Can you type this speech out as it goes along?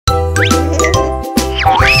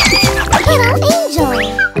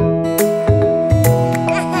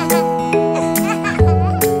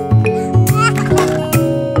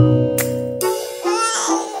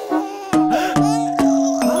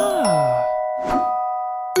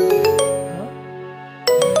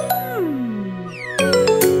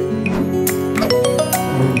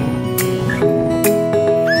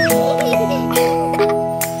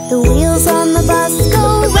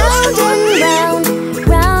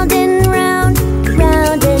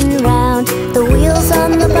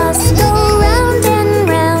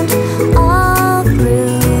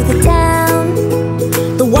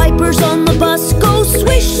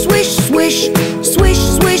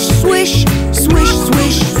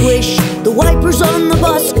Diapers on the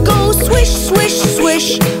bus go swish, swish,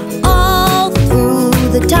 swish all through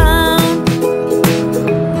the town.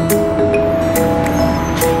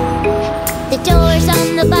 The doors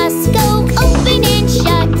on the bus go open and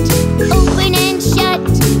shut, open and shut,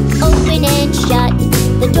 open and shut.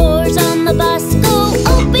 The doors on the bus go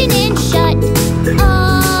open and shut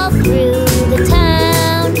all through the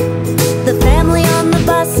town. The family on the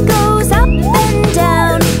bus goes up and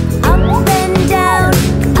down, up and down,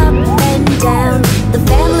 up and down. The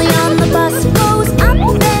family on the bus goes up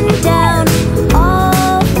and down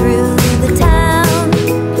all through the town.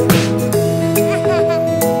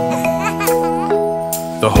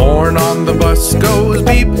 The horn on the bus goes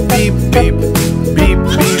beep, beep, beep, beep,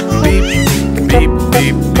 beep, beep, beep,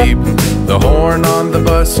 beep, beep. The horn on the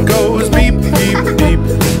bus goes beep, beep, beep,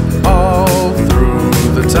 all through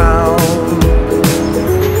the town.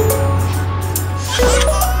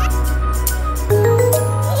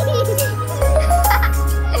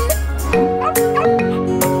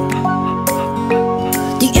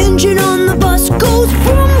 The engine on the bus goes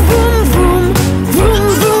vroom, vroom, vroom, vroom,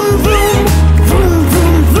 vroom, vroom, vroom,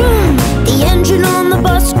 vroom, vroom. The engine on the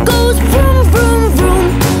bus goes vroom, vroom, vroom,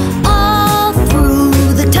 all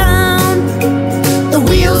through the town. The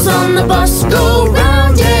wheels on the bus go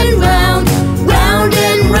round and round, round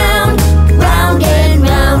and round, round and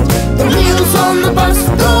round. The wheels on the bus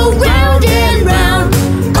go round and round,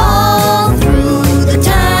 all through the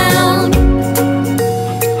town.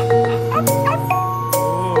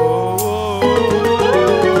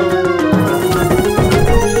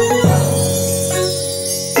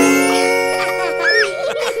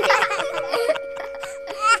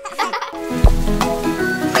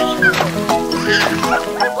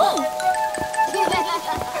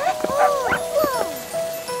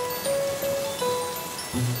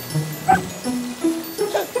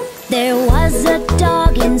 There was a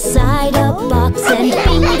dog inside a box, and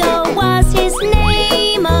Bingo was his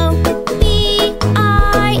name. Oh,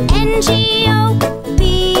 B-I-N-G-O,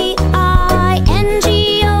 B-I-N-G-O,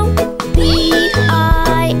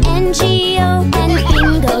 B-I-N-G-O, and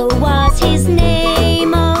Bingo was his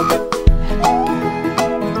name. Oh.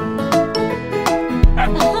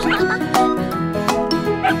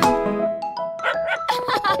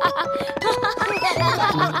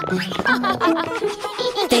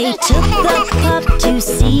 They took the pup to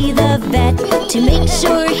see the vet to make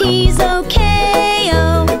sure he's okay.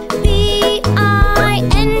 Oh, B-I-N-G-O,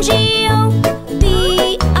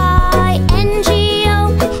 B-I-N-G-O,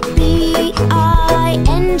 B-I-N-G-O,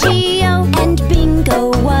 and Bingo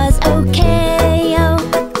was okay. Oh.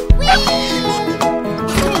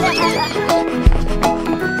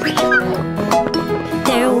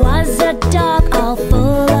 There was a dog all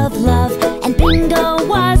full of love, and Bingo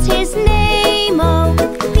was his name. Oh,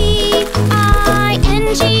 B-I-N-G-O,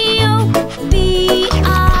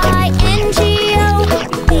 B-I-N-G-O,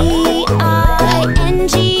 B-I-N-G-O,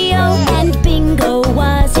 and Bingo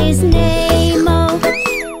was his name. Oh.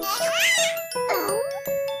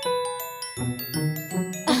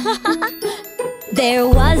 There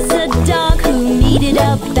was a dog who needed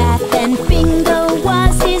a bath, and Bingo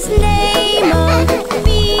was his name. Oh,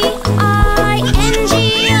 B-I-N-G-O,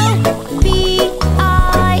 B-I-N-G-O,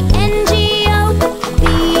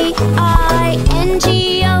 B-I-N-G-O,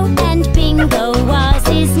 and Bingo was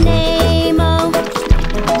his name. Oh.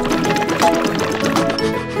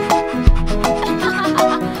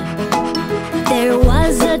 There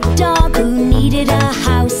was a dog who needed a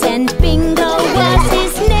house, and Bingo was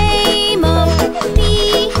his name. Oh,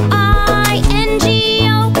 B-I-N-G-O,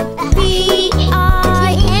 B-I-N-G-O,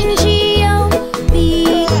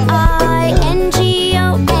 B-I-N-G-O,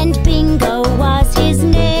 and Bingo was his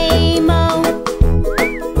name. Oh.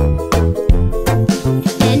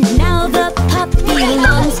 And now the pup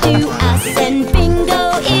belongs to us, and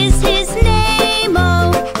Bingo is his name.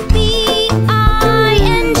 Oh, B-I-N-G-O,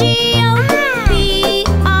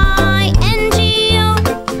 B-I-N-G-O,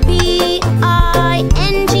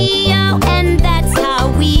 B-I-N-G-O, and that's how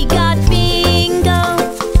we got Bingo.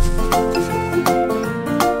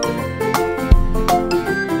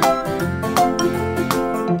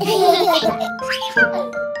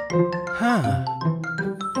 Huh.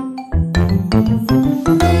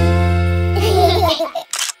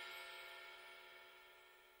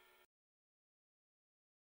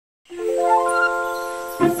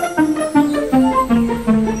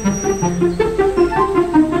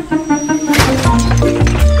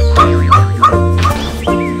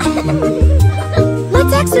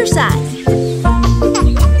 Let's exercise.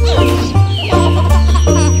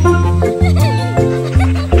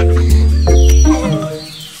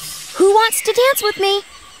 Who wants to dance with me?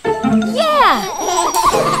 Yeah!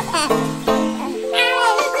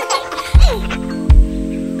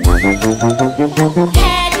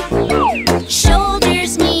 Head,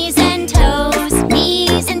 shoulders, knees and toes,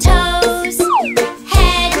 knees and toes.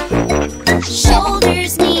 Head,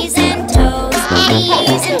 shoulders, knees and toes,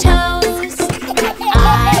 knees and toes.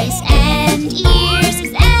 Eyes and ears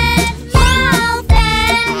and mouth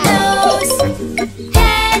and nose.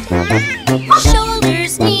 Head,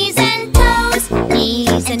 shoulders, knees and toes,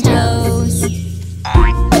 knees and toes.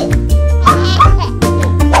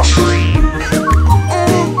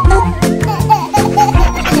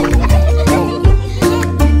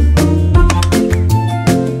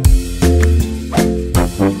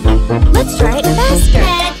 Let's try it faster.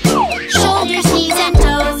 Head, shoulders, knees and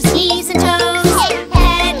toes, knees and toes.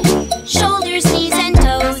 Head, shoulders, knees and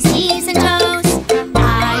toes, knees and toes.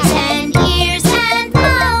 Eyes and ears and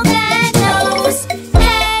mouth and nose.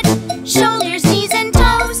 Head, shoulders, knees and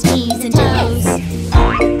toes, knees and toes.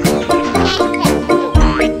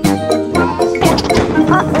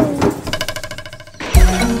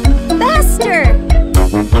 Faster.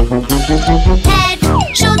 Head,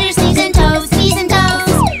 shoulders, knees and toes, knees and toes.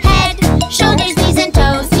 Head, shoulders, knees and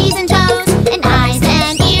toes, knees and toes. And eyes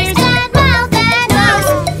and ears and mouth and nose.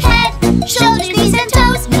 Head, shoulders, knees and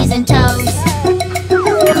toes, knees and toes.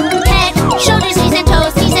 Head, shoulders, knees and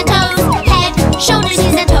toes, knees and toes. Head, shoulders,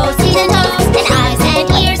 knees and toes, knees and toes. And eyes and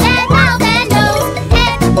ears and mouth and nose.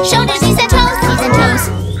 Head, shoulders, knees and toes, knees and toes.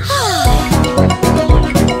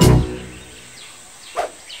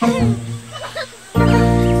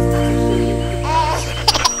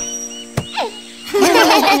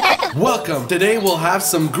 Welcome! Today we'll have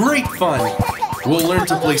some great fun. We'll learn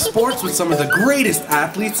to play sports with some of the greatest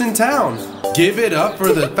athletes in town. Give it up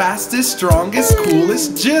for the fastest, strongest,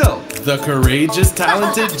 coolest Jill, the courageous,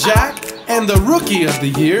 talented Jack, and the rookie of the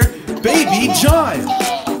year, Baby John.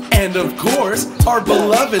 And of course, our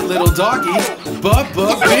beloved little doggy,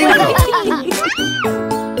 Bubba Bingo.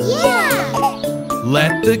 Yeah!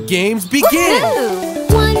 Let the games begin.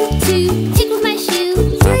 1, 2, tickle my shoe.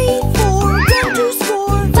 3, 4, down to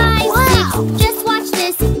score. 5, 6, just watch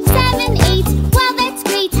this. 7, 8, wow, that's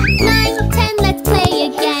great. 9, 10, let's play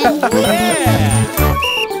again.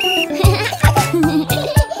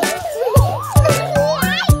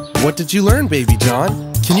 What did you learn, Baby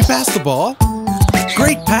John? Can you pass the ball?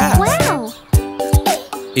 Great pass! Wow!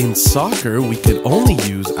 In soccer, we could only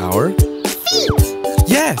use our Feet!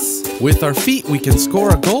 Yes! With our feet, we can score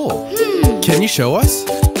a goal. Can you show us?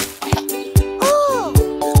 Oh.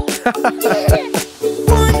 1,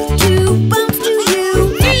 2, bounce to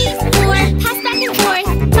you. 3, 4, pass back and forth.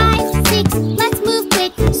 5, 6, let's move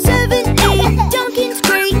quick. 7, 8, Duncan's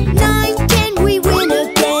great. 9, 10, we win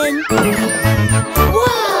again.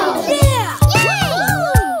 Wow! Yeah!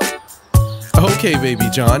 Yay! Okay, Baby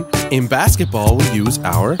John. In basketball, we use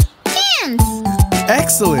our Hands!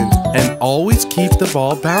 excellent, and always keep the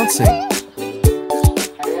ball bouncing.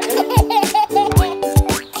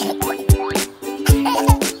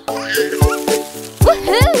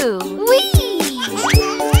 Woohoo! Whee!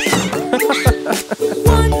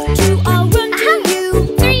 1, 2, I'll run to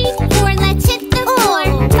you. 3, 4, let's hit the floor.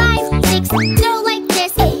 5, 6, go like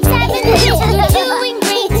this. 7, 8, doing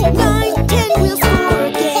great. 9, 10, we'll score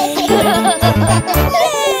again.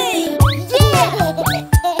 Yay! Yeah!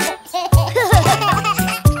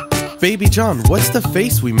 Baby John, what's the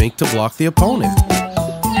face we make to block the opponent?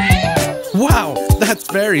 Wow, that's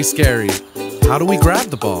very scary. How do we grab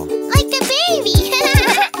the ball? Like a baby!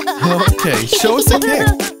 Okay, show us a kick.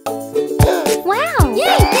 Wow!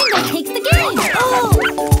 Yay! Bingo takes the game! Oh!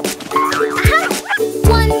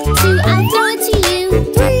 1, 2, I'll throw it to you.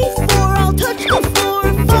 3, 4, I'll touch the floor.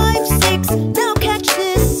 5, 6, now catch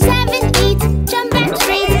this. 7, 8, jump back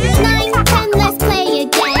straight. 9, 10, let's play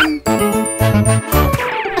again.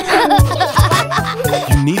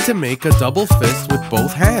 You need to make a double fist with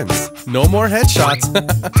both hands. No more headshots.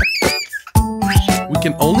 We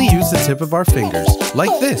can only use the tip of our fingers,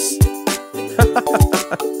 like this.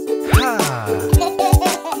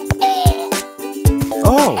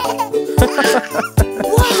 Oh!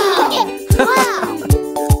 Wow!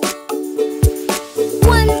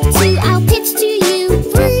 1, 2, I'll pitch to you.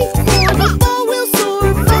 3, 4, the ball will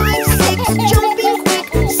soar. 5, 6, jumping quick.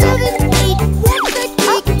 7, 8, watch the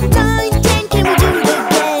kick. 9, 10, can we do it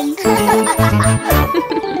again?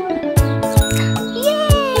 Yay!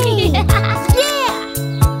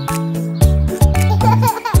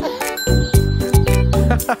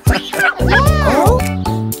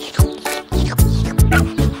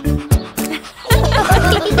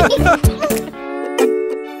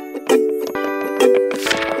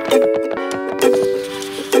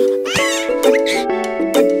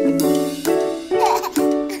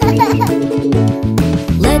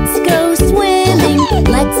 Let's go swimming.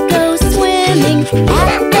 Let's go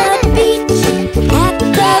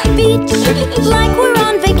Like we're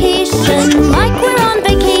on vacation, like we're on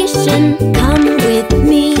vacation. Come with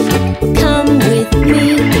me, come with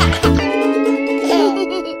me.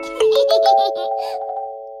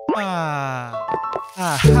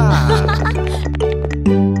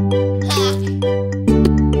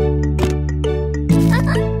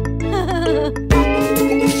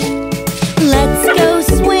 Let's go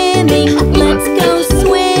swimming, let's go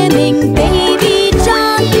swimming. Baby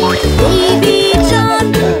John, baby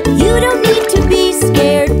John. You don't need to be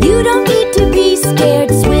scared, you don't need to be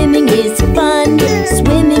scared. Swimming is fun,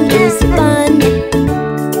 swimming is fun.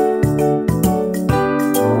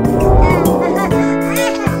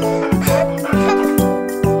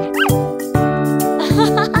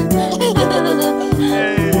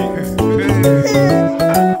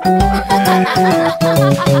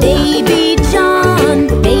 Baby John,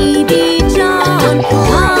 baby John.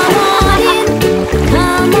 Come on in,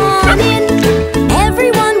 come on in.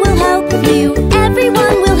 Everyone will help you,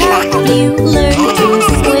 everyone will help you. Learn to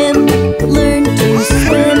swim, learn to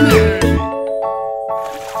swim.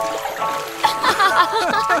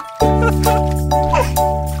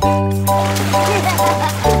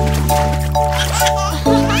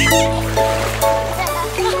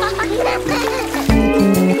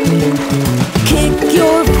 Kick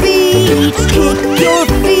your feet,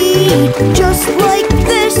 just like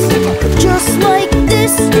this, just like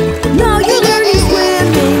this. Now you're learning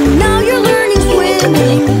swimming, now you're learning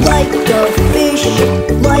swimming. Like a fish,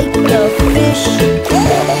 like a fish.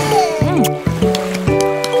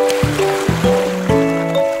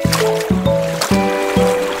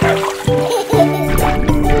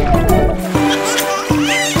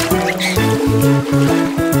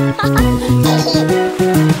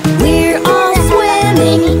 We're all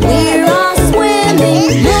swimming, we're all swimming.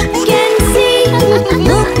 Look and see,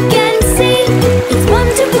 look and see. It's fun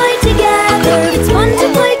to play together, it's fun to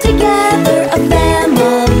play together. A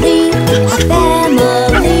family, a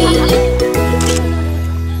family.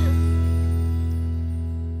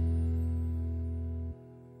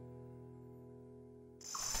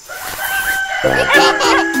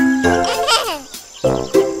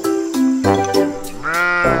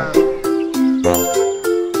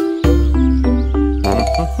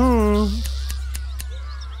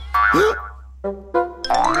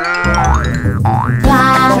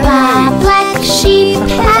 Baa baa, black sheep,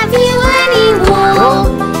 have you any wool?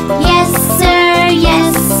 Yes sir,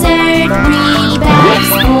 3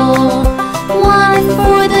 bags full. One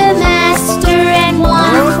for the master and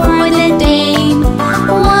one for the dame.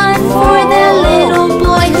 One for the little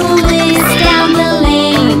boy who lives down the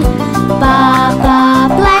lane. Baa baa,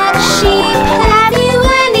 black sheep, have you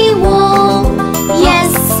any wool? Yes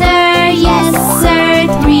sir,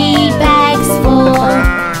 3 bags full.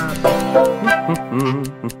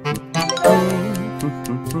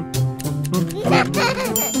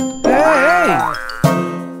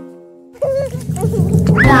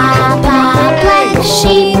 Baa baa, black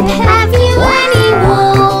sheep, have you any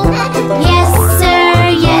wool? Yes sir,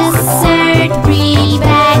 3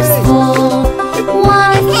 bags full.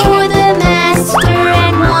 One for the master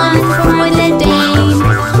and one for the dame.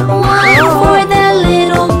 One for the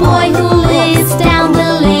little boy who lives down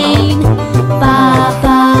the lane. Baa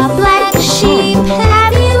baa, black sheep,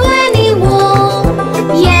 have you any wool?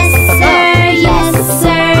 Yes sir,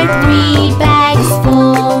 3 bags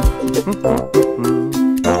full.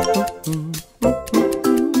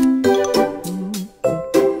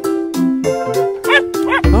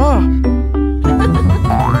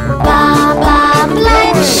 Baa baa,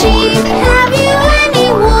 black sheep, have you any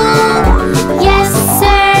wool? Yes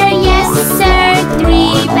sir,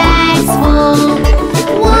 3 bags full.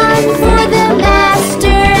 One for the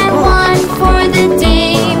master and one for the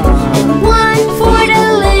dame. And one for the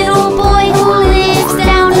little boy who lives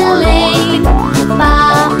down the lane.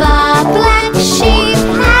 Baa baa, black sheep,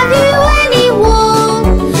 have you any wool?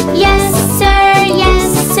 Yes sir,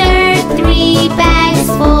 3 bags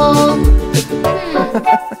full.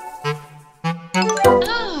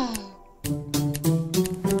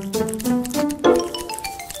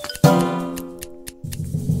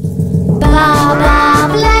 Baa baa,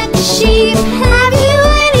 black sheep, have you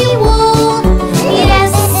any wool?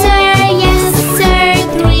 Yes sir,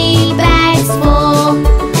 3 bags full.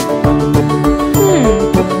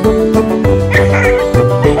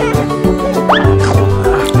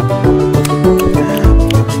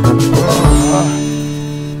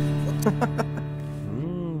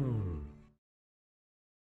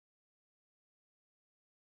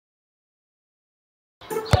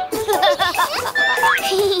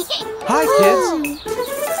 Hi, kids.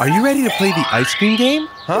 Are you ready to play the ice cream game?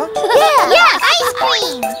 Huh? Yeah, ice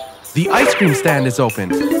cream! The ice cream stand is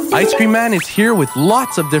open. Ice Cream Man is here with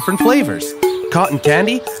lots of different flavors. Cotton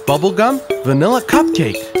candy, bubblegum, vanilla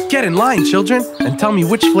cupcake. Get in line, children, and tell me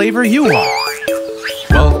which flavor you want.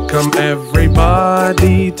 Welcome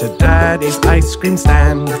everybody to Daddy's ice cream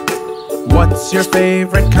stand. What's your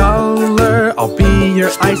favorite color? I'll be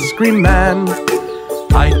your ice cream man.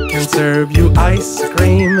 I can serve you ice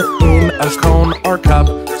cream in a cone or cup.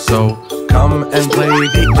 So come and play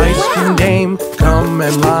the ice cream game. Come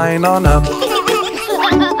and line on up.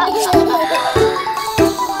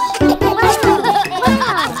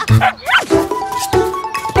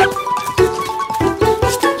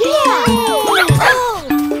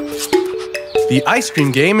 The ice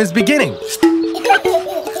cream game is beginning.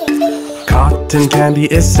 Cotton candy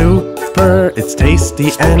is super, it's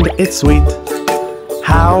tasty and it's sweet.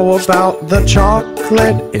 How about the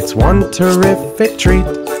chocolate? It's one terrific treat.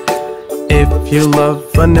 If you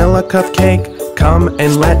love vanilla cupcake, come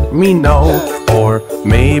and let me know. Or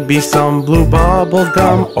maybe some blue bubble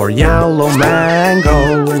gum or yellow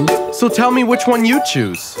mango. So tell me which one you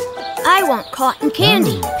choose. I want cotton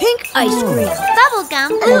candy, pink ice cream. Bubblegum,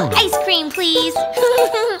 blue ice cream, please.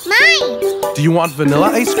 Mine. Do you want vanilla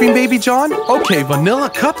ice cream, Baby John? Okay, vanilla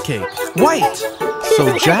cupcake, white.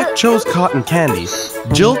 So Jack chose cotton candy,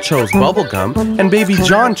 Jill chose bubblegum, and Baby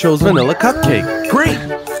John chose vanilla cupcake. Great!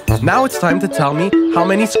 Now it's time to tell me how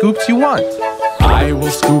many scoops you want. I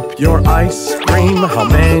will scoop your ice cream. How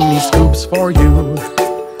many scoops for you?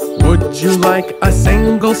 Would you like a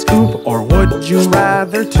single scoop or would you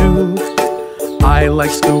rather two? I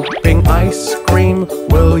like scooping ice cream.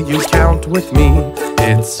 Will you count with me?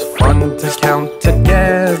 It's fun to count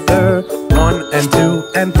together. 1 and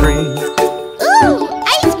 2 and 3. Ooh,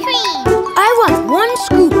 ice cream! I want 1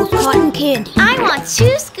 scoop of cotton candy. I want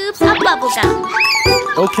 2 scoops of bubblegum.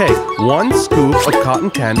 Okay, 1 scoop of cotton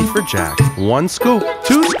candy for Jack. 1 scoop,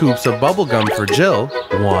 2 scoops of bubblegum for Jill.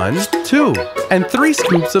 1, 2. And 3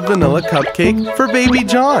 scoops of vanilla cupcake for Baby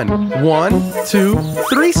John. 1, 2,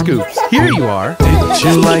 3 scoops. Here you are. Did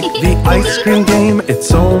you like the ice cream game? It's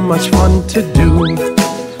so much fun to do.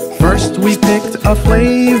 First we picked a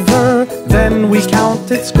flavor, then we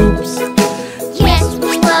counted scoops. Yes,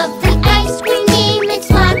 we love the ice cream game. It's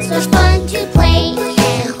lots of fun to play.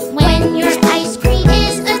 And when your ice cream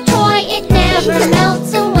is a toy, it never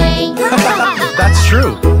melts away. That's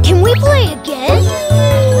true. Can we play again?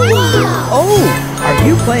 Oh, are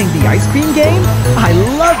you playing the ice cream game? I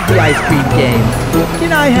love the ice cream game.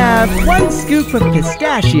 Can I have 1 scoop of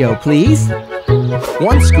pistachio, please?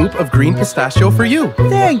 1 scoop of green pistachio for you.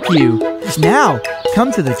 Thank you. Now,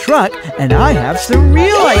 come to the truck and I have some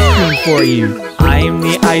real ice cream for you. I'm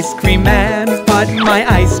the ice cream man, but my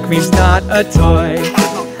ice cream's not a toy.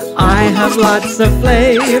 I have lots of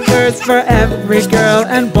flavors for every girl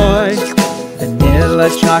and boy. Vanilla,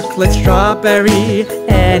 chocolate, strawberry,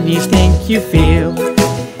 anything you feel.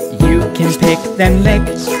 You can pick then lick,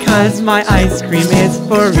 'cause my ice cream is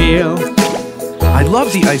for real. I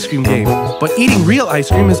love the ice cream game, but eating real ice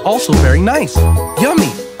cream is also very nice.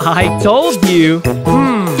 Yummy! I told you.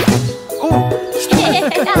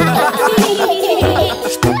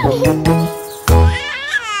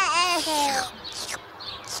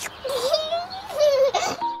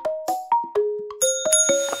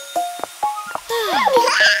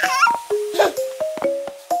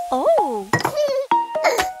 Oh.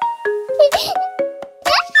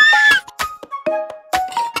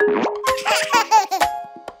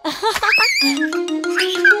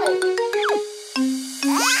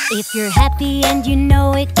 If you're happy and you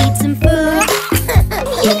know it, eat some food.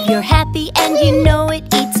 If you're happy and you know it,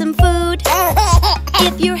 eat some food.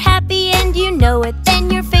 If you're happy and you know it, then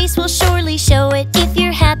your face will surely show it. If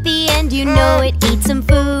you're happy and you know it, eat some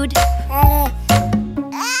food.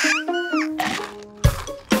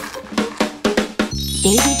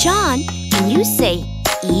 Baby John, can you say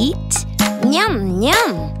eat? Yum,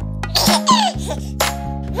 yum.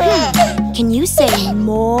 Can you say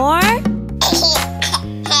more?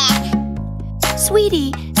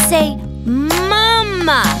 Sweetie, say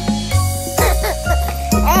mama.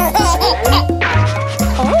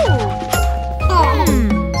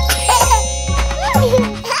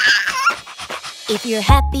 If you're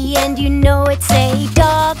happy and you know it, say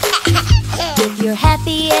dog. If you're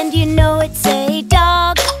happy and you know it, say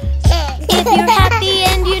dog. If you're happy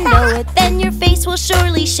and you know it, then your face will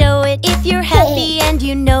surely show it. If you're happy and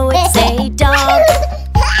you know it, say dog.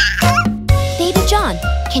 Baby John,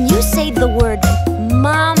 can you say the word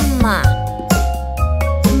mama?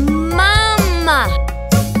 Mama.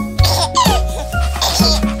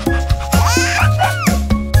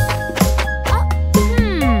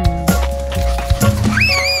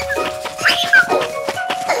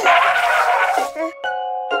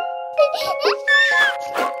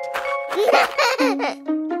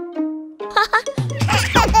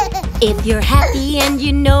 If you're happy and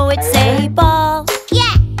you know it, say ball.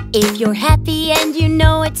 Yeah. If you're happy and you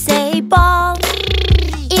know it, say ball.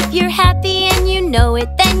 If you're happy and you know it,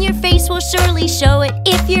 then your face will surely show it.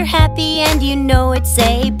 If you're happy and you know it,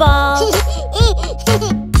 say ball.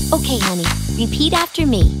 Okay, honey, repeat after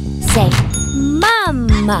me. Say,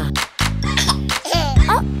 Mama.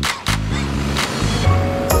 Oh.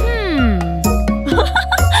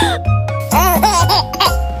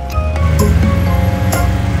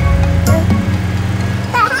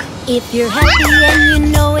 If you're happy and you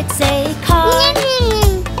know it, say car.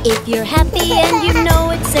 If you're happy and you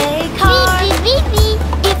know it, say car.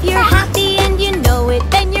 If you're happy and you know it,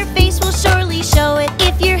 then your face will surely show it.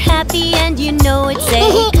 If you're happy and you know it,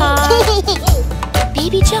 say car.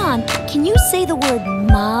 Baby John, can you say the word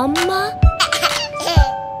Mama?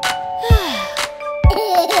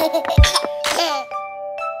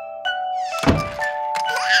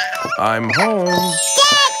 I'm home.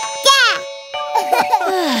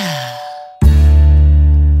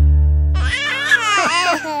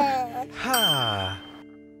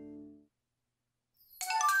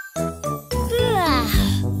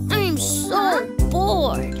 I'm so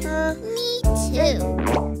bored. Me too.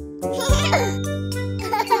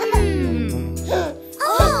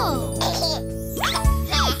 Oh!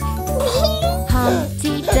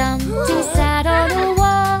 Humpty Dumpty sat on a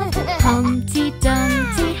wall. Humpty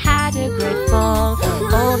Dumpty had a great fall.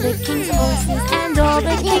 All the king's horses and all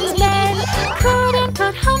the king's men couldn't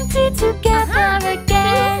put Humpty together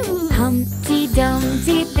again. Humpty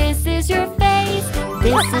Dumpty, this is your face.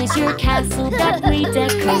 This is your castle that we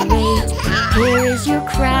decorate. Here is your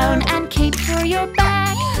crown and cape for your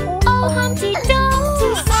back. Oh, Humpty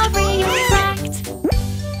Dumpty, sorry you're cracked.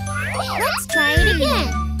 Let's try it again.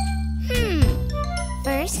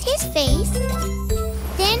 First his face,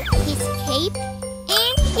 then his cape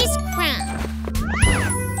and his crown.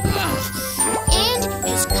 And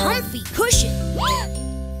his comfy cushion.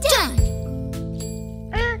 Done!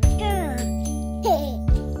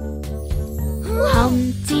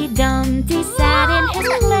 Humpty Dumpty sat in his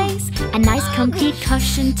place, a nice comfy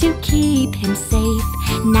cushion to keep him safe.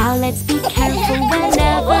 Now let's be careful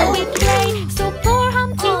whenever we play, so poor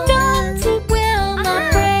Humpty Dumpty will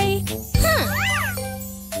not break.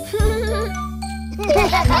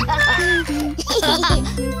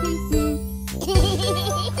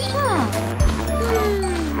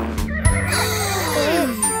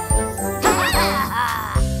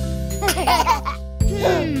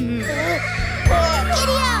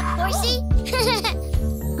 Giddy up, horsey!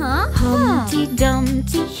 Humpty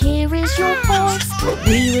Dumpty, here is your horse.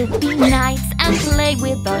 We will be knights and play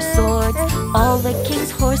with our swords. All the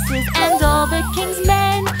king's horses and all the king's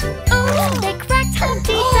men, ooh, they cracked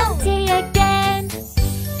Humpty Dumpty again.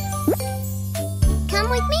 Come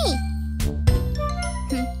with me.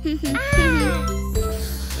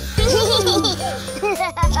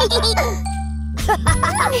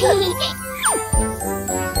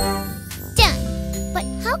 Done. But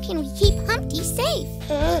how can we keep Humpty safe?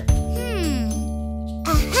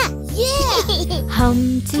 Aha! Yeah!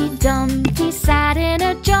 Humpty Dumpty sat in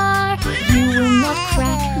a jar. You will not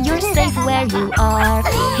crack, you're safe where you are.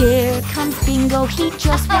 Here comes Bingo, he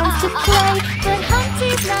just wants to play, but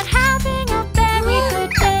Humpty's not having a very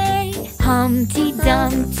good day. Humpty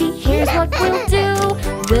Dumpty, here's what we'll do.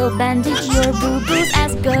 We'll bandage your boo-boos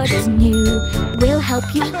as good as new. We'll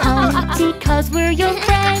help you, Humpty, 'cause we're your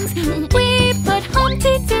friends. We put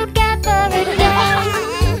Humpty together again.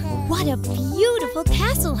 What a beautiful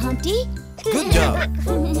castle, Humpty! Good job.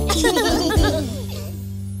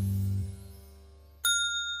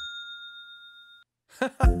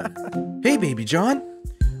 Hey, Baby John.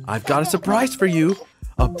 I've got a surprise for you.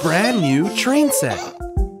 A brand new train set.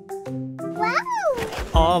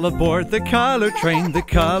 All aboard the color train, the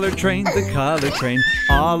color train, the color train.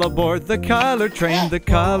 All aboard the color train, the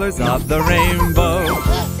colors of the rainbow.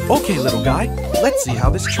 Okay, little guy, let's see how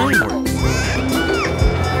this train works.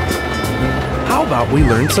 How about we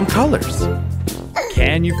learn some colors?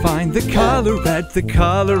 Can you find the color red, the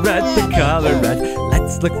color red, the color red?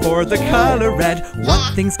 Let's look for the color red.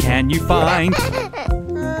 What things can you find?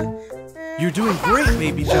 You're doing great,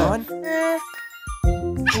 Baby John.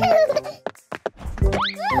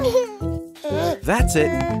 That's it.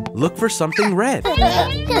 Look for something red.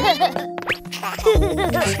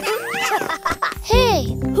 Hey,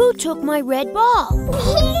 who took my red ball?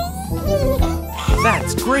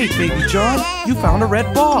 That's great, Baby John. You found a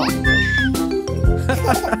red ball.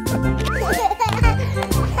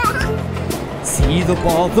 See the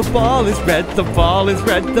ball is red, the ball is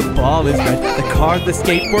red, the ball is red. The car, the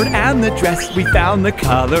skateboard, and the dress, we found the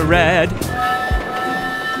color red.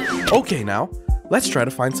 Okay, now, Let's try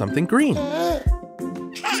to find something green.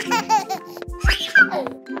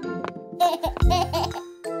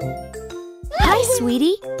 Hi,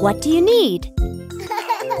 sweetie. What do you need?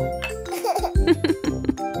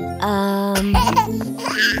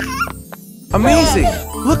 Amazing!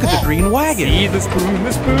 Look at the green wagon. See the spoon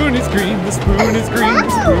is green, the spoon is green, the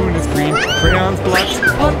spoon is green. Crayons, blocks,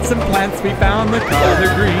 pots, and plants, we found the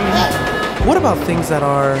color green. What about things that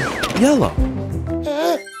are yellow?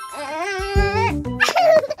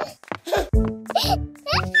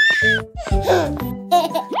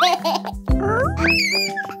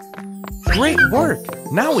 Great work!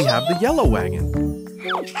 Now we have the yellow wagon.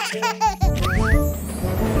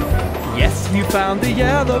 Yes, you found the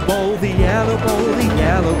yellow bowl, the yellow bowl, the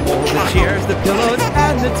yellow bowl. The chairs, the pillows,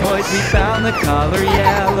 and the toys, we found the color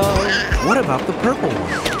yellow. What about the purple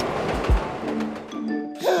one?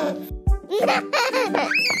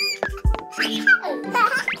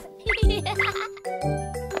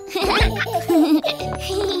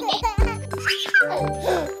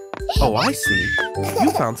 Oh, I see.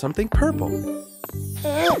 You found something purple.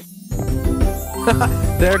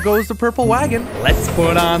 There goes the purple wagon. Let's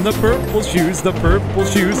put on the purple shoes, the purple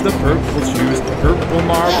shoes, the purple shoes. Purple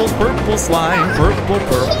marbles, purple slime, purple,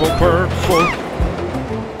 purple, purple.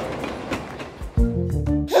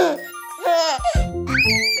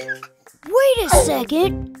 Wait a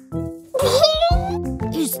second.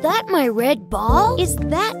 Is that my red ball? Is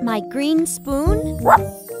that my green spoon?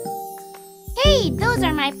 Hey, those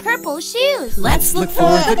are my purple shoes. Let's look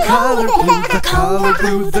for the color blue, the color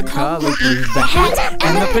blue, the color blue. The hat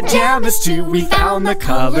and the pajamas too, we found the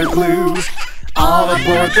color blue. All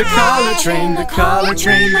aboard the color train, the color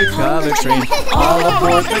train, the color train. All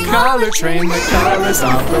aboard the color train, the colors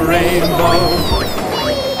of the rainbow.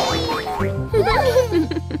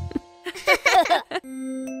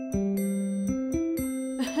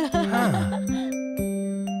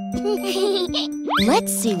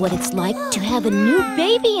 Let's see what it's like to have a new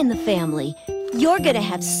baby in the family. You're gonna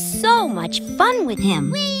have so much fun with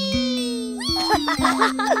him.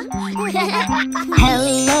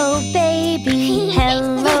 Hello, baby.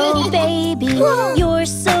 Hello, baby. You're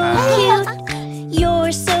so cute.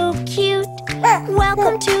 You're so cute.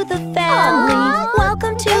 Welcome to the family.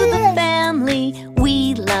 Welcome to the family.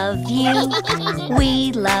 We love you.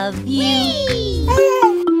 We love you.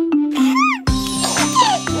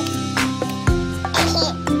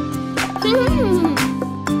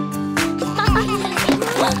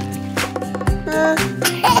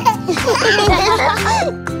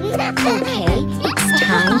 Okay, it's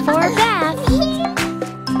time for a bath.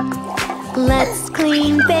 Let's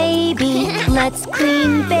clean baby, let's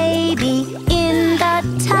clean baby in the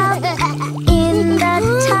tub, in the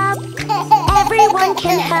tub. Everyone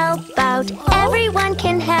can help out, everyone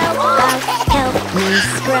can help out. Help me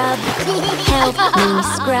scrub, help me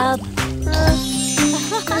scrub.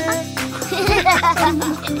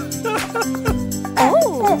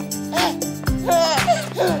 Oh!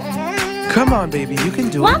 Come on, baby, you can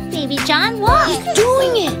do it. Walk, baby John, walk. He's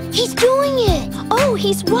doing it! He's doing it! Oh,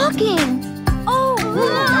 he's walking! Oh!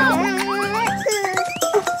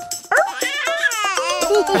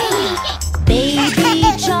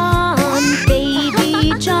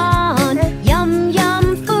 Baby John, yum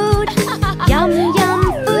yum food, yum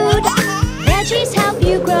yum food. Veggies help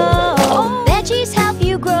you grow, veggies help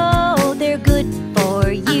you grow. They're good for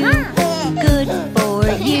you, good for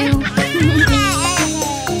you.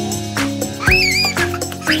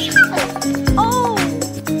 Oh!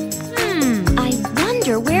 I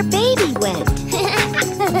wonder where baby went.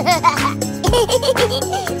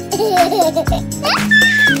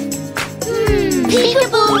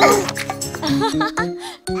 Peekaboo!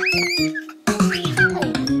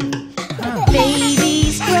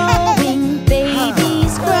 Baby's growing,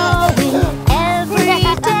 baby's growing. Every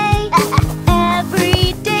day.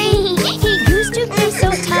 He used to be so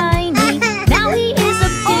tiny. Now he is a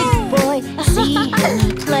big boy. See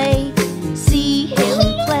him play, see him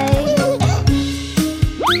play.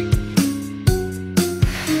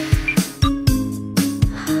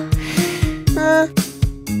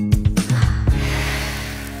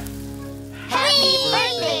 Happy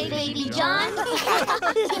birthday, baby John!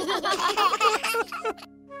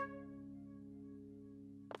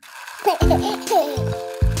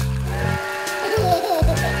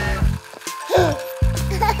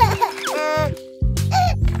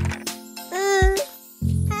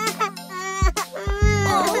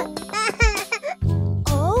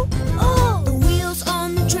 The wheels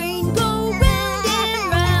on the train go round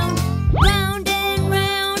and round, round and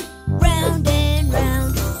round, round and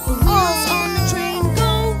round. The wheels on the train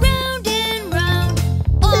go round and round,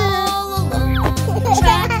 all along the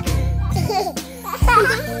track.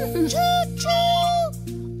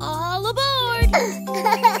 Choo-choo! All aboard!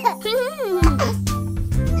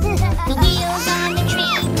 The wheels on the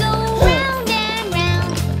train go round and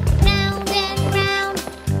round, round and round,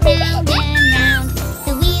 round and round.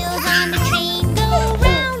 The wheels on the train go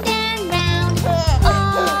round and round,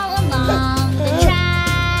 all along the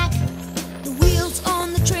track. The wheels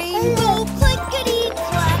on the train go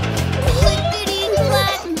clickety-clack,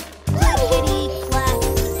 clickety-clack, clickety-clack.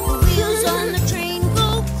 The wheels on the train go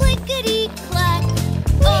clickety-clack,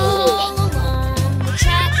 all along the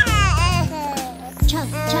track. Chug,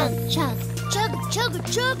 chug, chug. Chug, chug,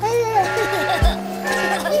 chug.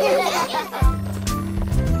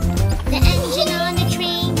 The engine on the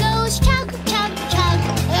train goes chug, chug, chug,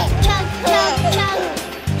 chug, chug, chug,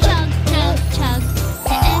 chug, chug, chug.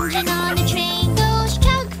 The engine on the train goes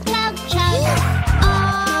chug, chug, chug,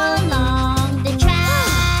 all along the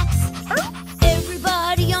tracks.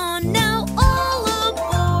 Everybody on now, all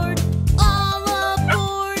aboard, all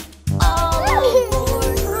aboard, all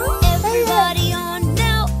aboard. Everybody on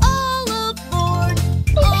now, all aboard,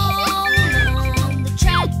 all along the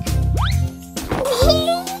track.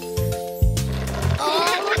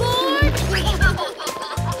 All aboard.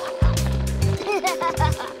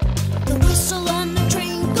 The whistle on the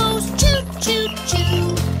train goes choo choo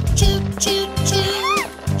choo, choo choo choo,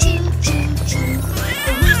 choo choo choo.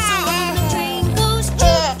 The whistle on the train goes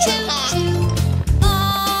choo choo choo,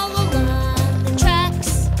 all along the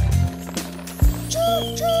tracks.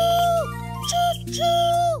 Choo choo, choo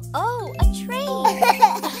choo. Oh, a train!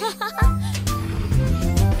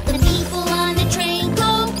 The people on the train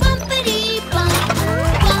go bumpity bump,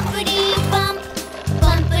 bumpity bump,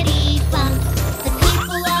 bumpity bump. The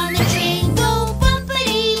people on the train go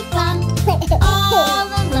bumpity bump, all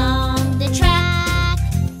along the track.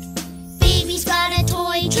 Baby's got a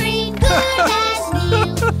toy train, good as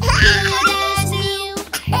new, good as new,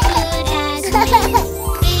 good as new.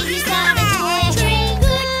 Baby's got a toy train,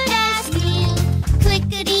 good as new,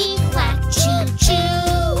 clickety clack, choo choo.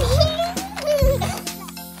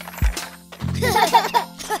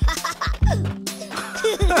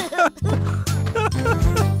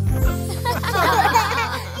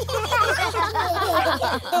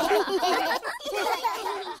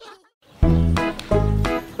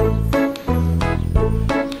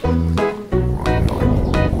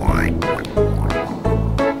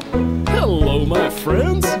 Hello, my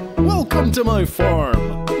friends. Welcome to my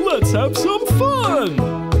farm. Let's have some fun.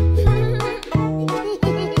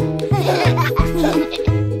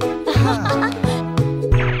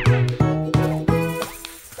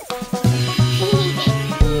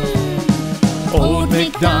 Old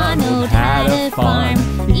MacDonald had a farm,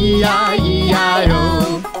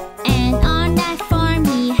 E-I-E-I-O. And on that farm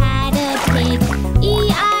he had a pig,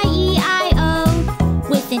 E-I-E-I-O.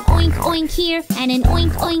 With an oink oink here and an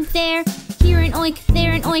oink oink there, here an oink,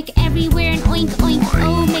 there an oink, everywhere an oink oink.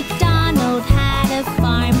 Old MacDonald had a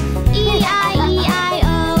farm, E-I-E-I-O.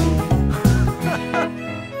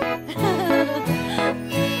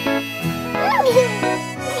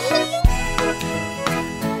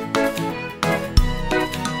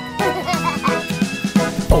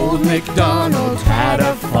 Old MacDonald had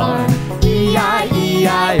a farm,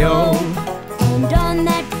 E-I-E-I-O. And on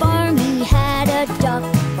that farm he had a duck,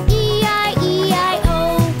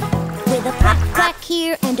 E-I-E-I-O. With a quack quack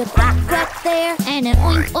here and a quack quack there, And an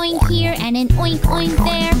oink oink here and an oink oink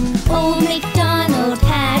there. Old MacDonald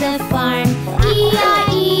had a farm,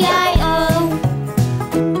 E-I-E-I-O.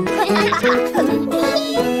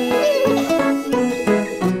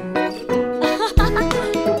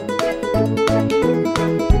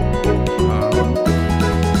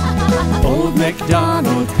 Old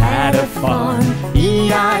MacDonald had a farm,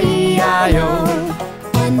 E-I-E-I-O.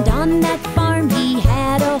 And on that farm he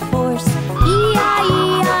had a horse,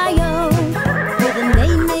 E-I-E-I-O. With a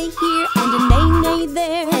neigh-neigh here and a neigh-neigh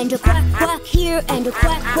there, and a quack quack here and a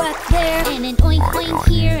quack quack there. And an oink oink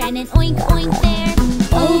here and an oink oink there.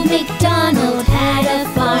 Old MacDonald had a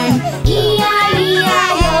farm,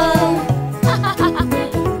 E-I-E-I-O.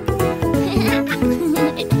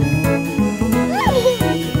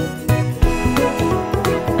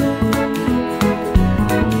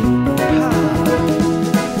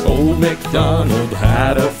 Old MacDonald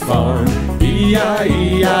had a farm,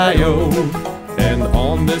 E-I-E-I-O. And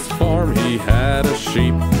on this farm he had a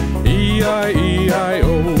sheep,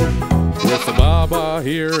 E-I-E-I-O. With a baa-baa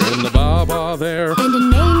here and a baa-baa there. And a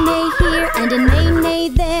neigh-neigh here and a neigh-neigh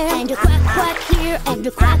there, and a quack quack here and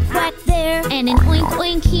a quack quack there. And an oink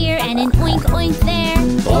oink here and an oink oink there.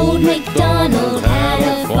 Old MacDonald had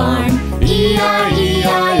a farm,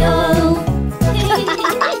 E-I-E-I-O.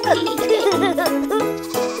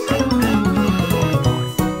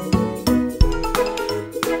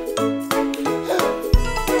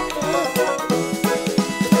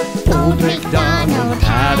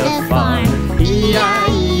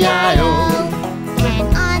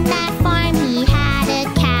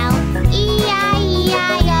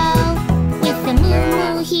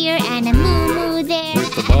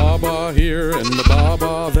 here and a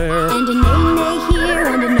ba-ba there. And a neigh-neigh here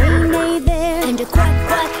and a neigh-neigh there. And a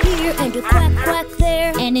quack-quack here and a quack-quack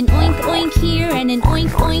there. And an oink-oink here and an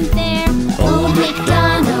oink-oink there. Old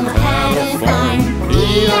MacDonald had a farm,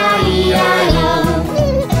 E-I-E-I-O.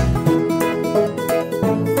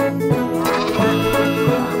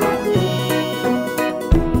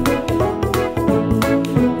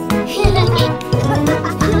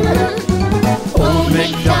 Old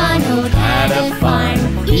MacDonald had a farm,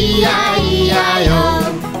 E-I-E-I-O.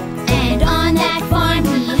 And on that farm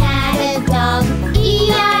he had a dog,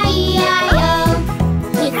 E-I-E-I-O.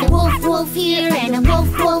 With a wolf wolf here and a wolf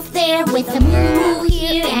wolf there. With a moo moo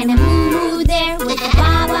here and a moo moo there. With a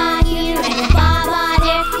ba-ba here and a ba-ba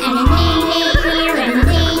there. And a neigh neigh here and a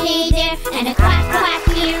neigh neigh there. And a quack quack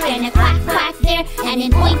here and a quack quack there. And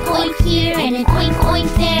an oink oink here and an oink oink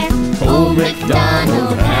there. Old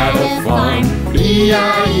MacDonald had a farm,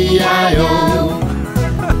 E-I-E-I-O.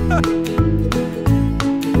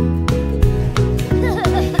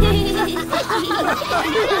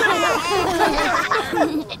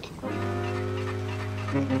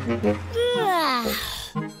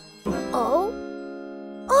 Oh?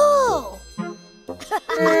 Oh!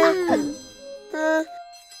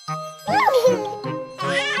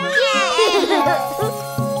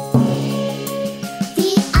 The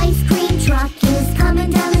ice cream truck is coming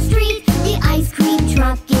down the street. The ice cream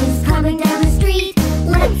truck is coming down the street.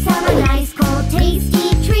 Let's have a nice cold tasty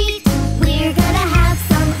treat. We're gonna have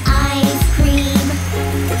some ice cream.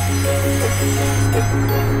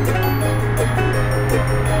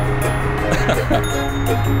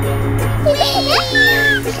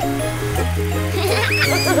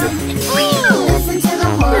 Listen to the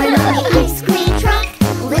horn on the ice cream truck.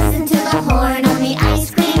 Listen to the horn on the ice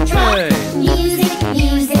cream truck. Music,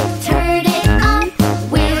 music, turn it up.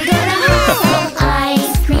 We're gonna have some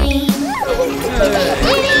ice cream.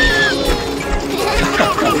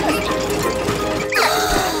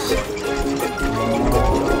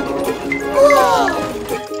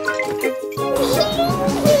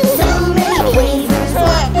 So many flavors,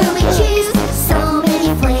 what will we choose? So many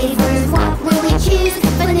flavors, what will we choose?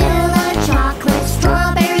 Vanilla, chocolate,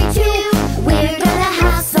 strawberry too. We're gonna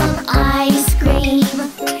have some ice cream.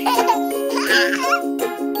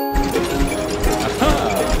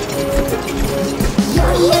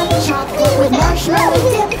 Yum yum chocolate with marshmallow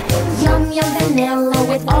dip. Yum yum vanilla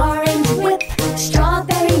with orange whip.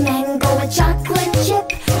 Strawberry mango with chocolate chip.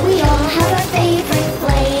 We all have our favorite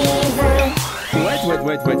flavor.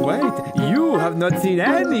 Wait. You have not seen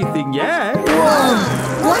anything yet.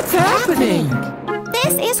 What's happening?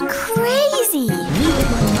 This is crazy!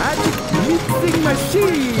 Magic mixing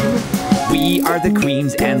machine. We are the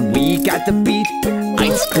creams and we got the beat.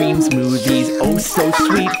 Ice cream smoothies, oh so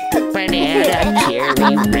sweet. Banana,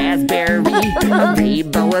 cherry, raspberry, a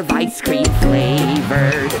rainbow of ice cream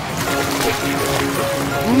flavors.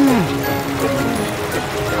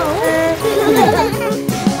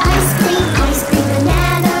 Ice cream,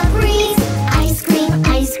 banana breeze. Ice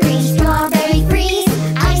cream, strawberry freeze.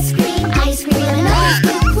 Ice cream, and ice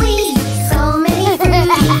cream please. So many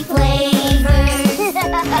fruity flavors.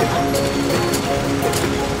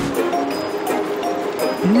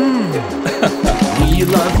 We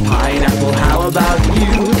love pineapple, how about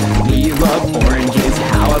you? We love oranges,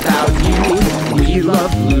 how about you? We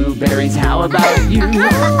love blueberries, how about you?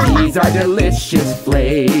 These are delicious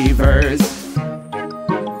flavors.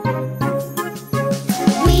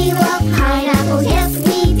 We love pineapple, yes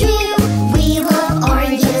we do. We love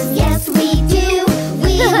oranges, yes we do.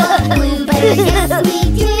 We love blueberries, yes we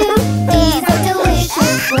do. These are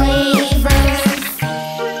delicious flavors.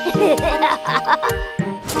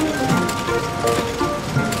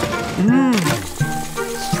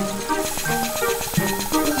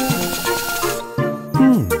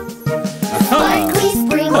 Sparkly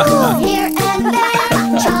sprinkle here and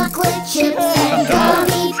there. Chocolate chips and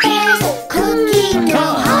gummy bears. Cookie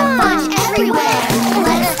dough, hot fudge everywhere.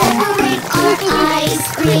 Let's decorate our ice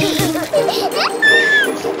cream.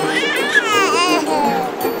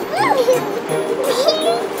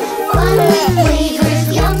 Fun with flavors,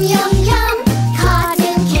 yum yum yum.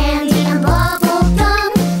 Cotton candy and bubble gum.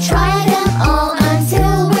 Try them all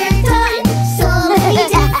until we're done. So many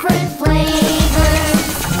different flavors.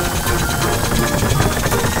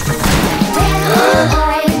 Red,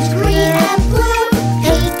 orange, green and blue.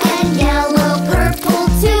 Pink and yellow, purple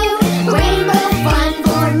too. Rainbow fun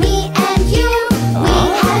for me and you. We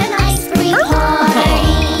had an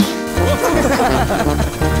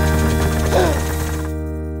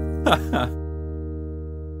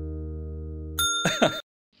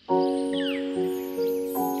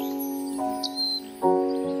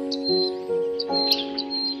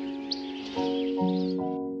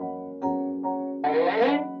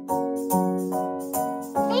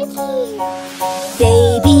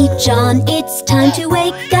John, it's time to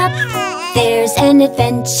wake up. There's an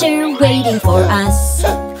adventure waiting for us.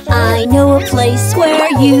 I know a place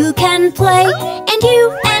where you can play, and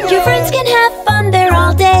you and your friends can have fun there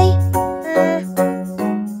all day.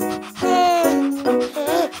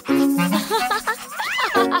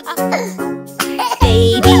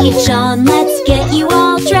 Baby John, let's get you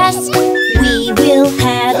all dressed. We will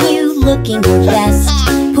have you looking your best.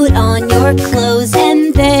 Put on your clothes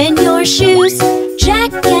and then your shoes.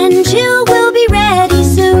 Jack and Jill will be ready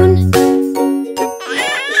soon.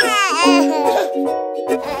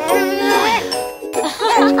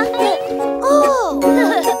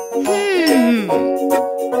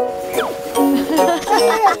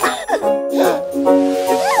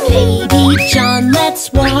 Baby John,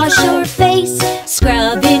 let's wash your face.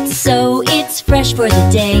 Scrub it so it's fresh for the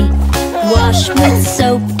day. Wash with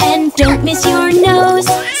soap and don't miss your nose.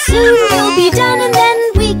 Soon we'll be done and then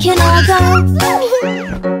we can all go.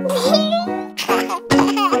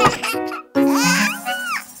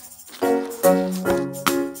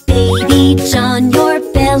 Baby John, your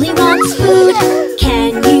belly wants food.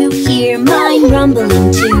 Can you hear mine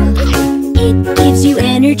rumbling too? It gives you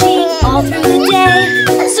energy all through the day,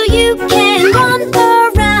 so you can run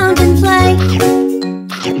around and play.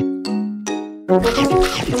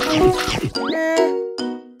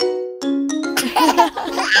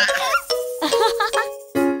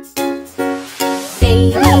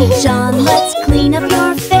 Baby John, let's clean up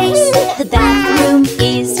your face. The bathroom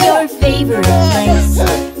is your favorite place.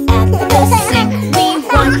 At the sink, we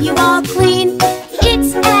want you all clean.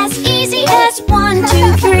 It's as easy as 1,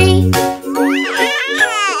 2, 3.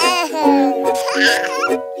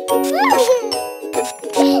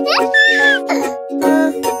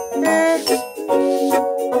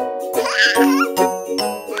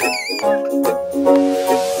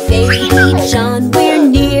 Baby John, we're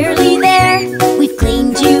nearly there. We've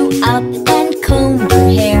cleaned you up and combed your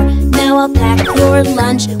hair. Now I'll pack your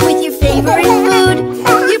lunch with your favorite food.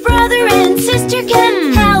 Your brother and sister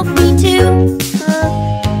can help me too.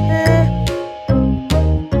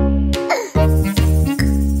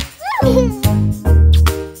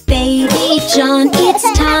 Baby John, it's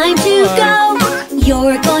time to go.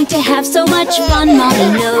 You're going to have so much fun,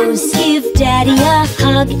 Mommy knows. Give Daddy a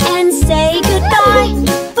hug and say goodbye.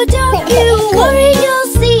 But don't you worry, you'll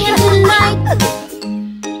see him tonight.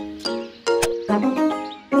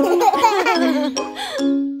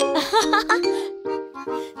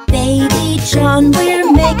 Baby John,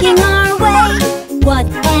 we're making our way. What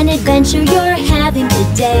an adventure you're having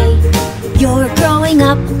today. You're growing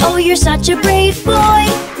up, oh you're such a brave boy.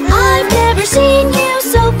 I've never seen you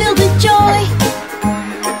so filled with joy.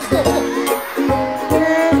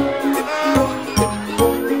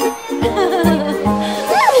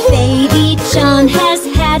 Baby John has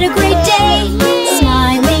had a great day,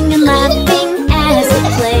 smiling and laughing as he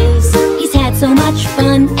plays. He's had so much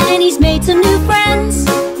fun and he's made some new friends.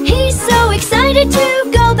 He's so excited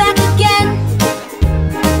to go back again.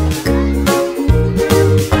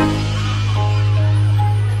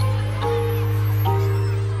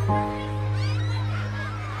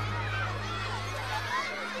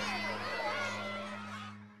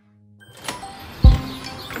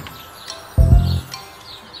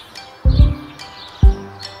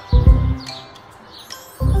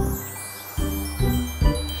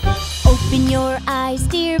 Open your eyes,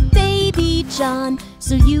 dear Baby John,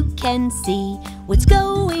 so you can see what's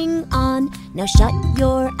going on. Now shut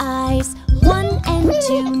your eyes, 1 and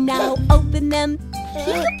 2. Now open them,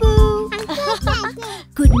 peek-a-boo.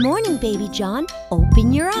 Good morning, Baby John.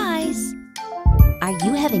 Open your eyes. Are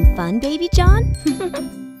you having fun, Baby John?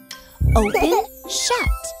 Open, shut.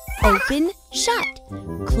 Open, shut.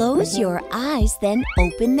 Close your eyes, then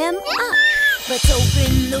open them up. Let's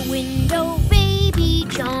open the window, Baby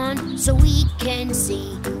John, so we can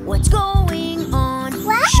see what's going on.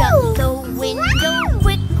 Wow. Shut the window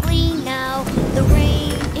quickly now. The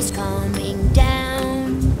rain is coming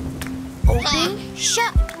down. Open,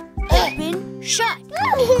 shut. Open, shut.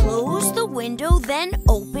 Close the window, then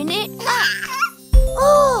open it up.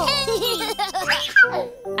 Oh!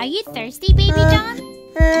 Are you thirsty, Baby John?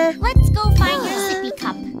 Let's go find your sippy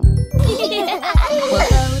cup. We'll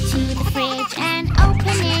go to the fridge and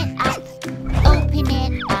open it up. Open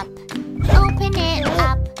it up. Open it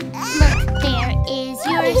up. Look, there is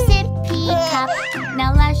your sippy cup.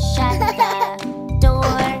 Now let's shut the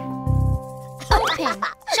door. Open,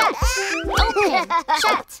 shut, open,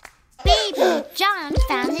 shut. Baby John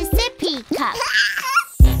found his sippy cup.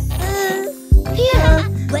 Here,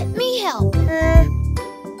 let me help.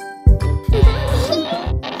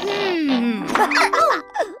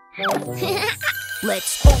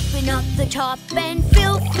 Let's open Open up the top and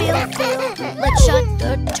fill, fill, fill. Let's shut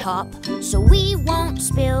the top so we won't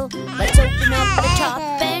spill. Let's open up the top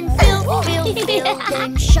and fill, fill, fill.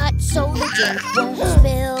 Then shut so the drink won't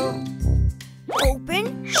spill.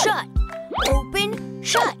 Open, shut, open,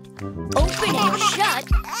 shut. Open and shut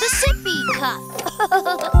the sippy cup.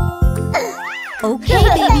 Okay,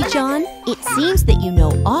 Baby John, it seems that you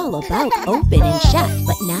know all about open and shut,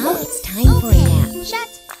 but now it's time for a nap. Shut,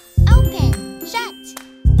 open, shut,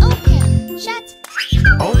 open, shut.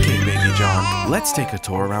 Okay, Baby John, let's take a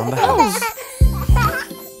tour around the house.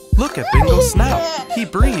 Look at Bingo's snout. He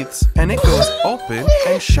breathes and it goes open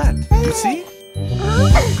and shut. You see?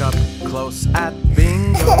 Look up close at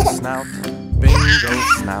Bingo's snout.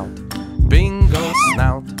 Bingo's snout. Bingo's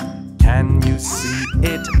snout. Can you see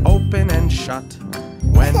it open and shut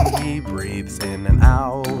when he breathes in and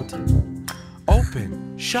out?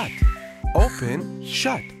 Open, shut. Open,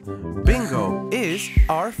 shut. Bingo is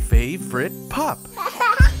our favorite pup.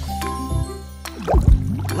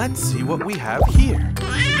 Let's see what we have here.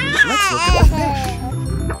 Let's look at the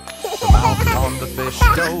fish. The mouth on the fish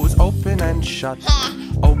goes open and shut.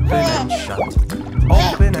 Open and shut.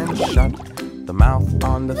 Open and shut. The mouth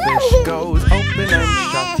on the fish goes open and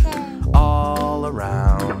shut. All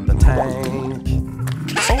around the tank.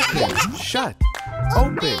 Open, shut.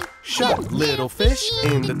 Open, shut. Little fish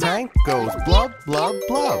in the tank goes blub, blub,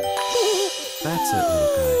 blub. That's it, little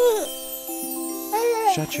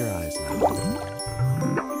guy. Shut your eyes now.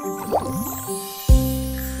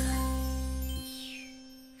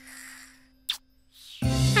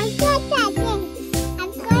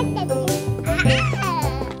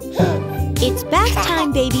 It's bath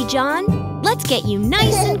time, Baby John. Let's get you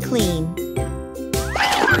nice and clean.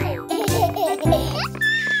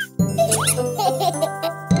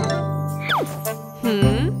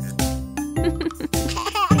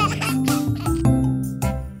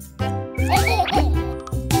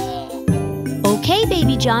 Okay,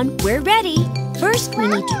 Baby John, we're ready. First, we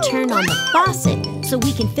need to turn on the faucet so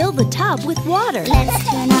we can fill the tub with water. Let's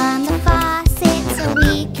turn on the faucet so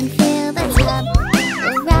we can fill the tub.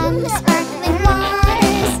 We'll run the sparkling water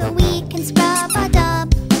so we can scrub our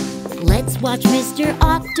tub. Let's watch Mr.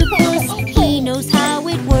 Octopus, he knows how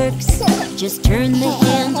it works. Just turn the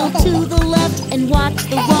handle to the left and watch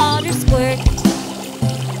the water squirt.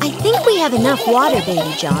 I think we have enough water,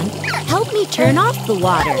 Baby John. Help me turn off the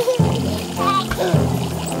water.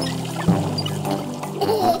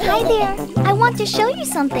 Hi there, I want to show you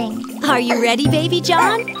something. Are you ready, Baby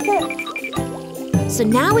John? So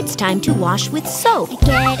now it's time to wash with soap.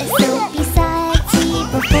 Get a soapy side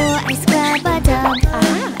before I scrub a tub.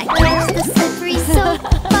 I catch the slippery soap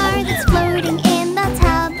bar that's floating in the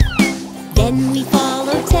tub. Then we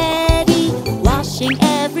follow Teddy, washing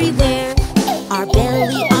everywhere. Our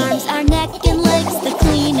belly, arms, our neck and legs, the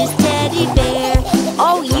cleanest teddy bear.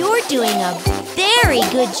 Oh, you're doing a very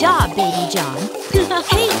good job, Baby John.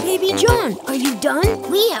 Hey, Baby John, are you done?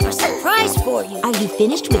 We have a surprise for you. Are you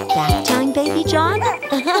finished with bath time, Baby John?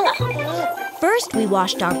 First, we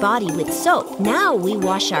washed our body with soap. Now we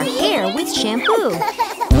wash our hair with shampoo. When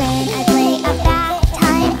I play a bath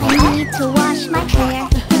time, I need to wash my hair.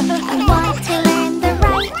 I want to learn the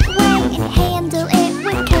right way and handle it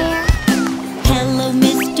with care. Hello,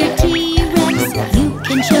 Mr. T-Rex, you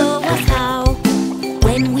can show us how.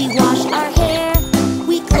 When we wash our hair,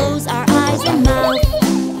 we close our eyes and mouth.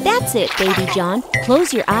 That's it, Baby John.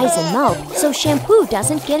 Close your eyes and mouth so shampoo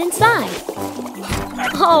doesn't get inside.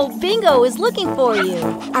 Oh, Bingo is looking for you.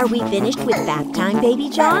 Are we finished with bath time, Baby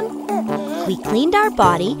John? We cleaned our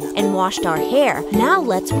body and washed our hair. Now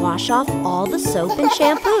let's wash off all the soap and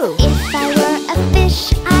shampoo. If I were a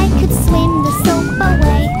fish, I could swim the soap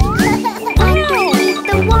away. Underneath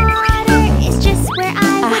the water is just where I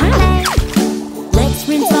would play. Let's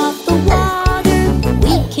rinse off the water.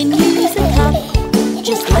 We can use a cup,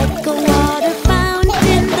 just like a water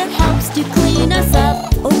fountain that helps to clean us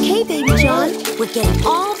up. Okay, Baby John, we're getting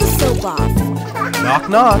all the soap off. Knock,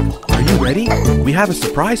 knock. Are you ready? We have a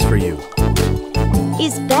surprise for you.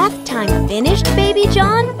 Is bath time finished, Baby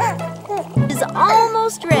John? Is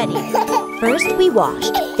almost ready. First we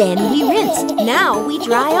washed, then we rinsed. Now we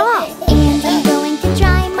dry off. And I'm going to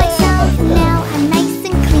dry myself. Now I'm nice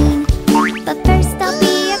and clean. But first I'll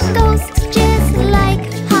be a ghost, just like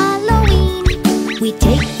Halloween. We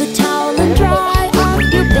take the towel and dry off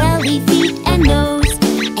your belly, feet, and nose.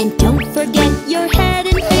 And don't forget your head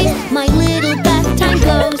and face, my little bath time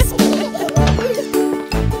clothes.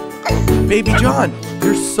 Baby John,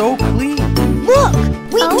 you're so clean. Look,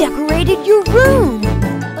 we decorated your room.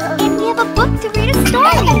 And we have a book to read a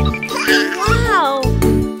story. Wow,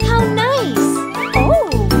 how nice. Oh.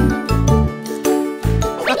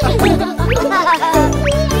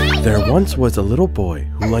 Once was a little boy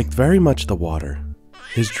who liked very much the water.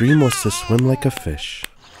 His dream was to swim like a fish.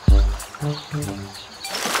 Yay!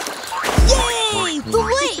 The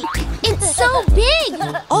lake! It's so big!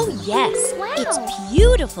 Oh yes, it's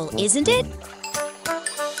beautiful, isn't it?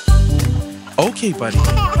 Okay, buddy.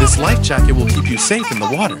 This life jacket will keep you safe in the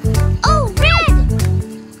water. Oh, red!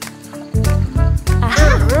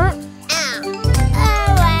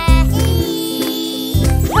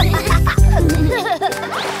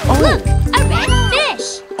 Look, a red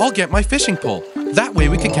fish! I'll get my fishing pole. That way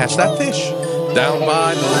we can catch that fish. Down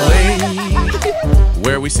by the lake,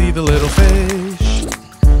 where we see the little fish.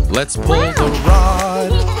 Let's pull the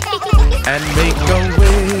rod and make a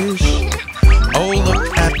wish. Oh,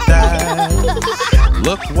 look at that.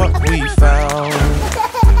 Look what we found.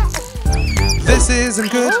 This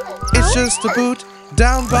isn't good. It's just a boot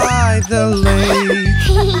down by the lake.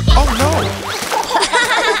 Oh, no.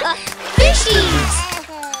 Fishies!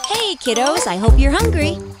 Hey kiddos, I hope you're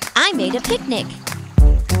hungry. I made a picnic.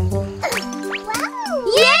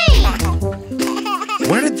 Yay!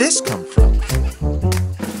 Where did this come from?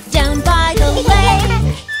 Down by the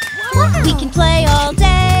lake, we can play all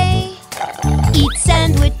day. Eat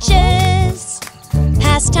sandwiches,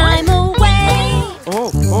 pass time away.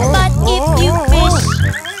 But if you fish,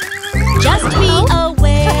 just be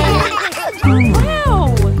aware.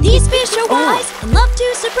 Wow! These fish are wise and love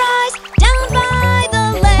to surprise down by the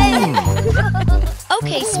lake.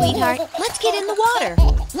 Okay, sweetheart, let's get in the water.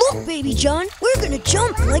 Look, Baby John, we're gonna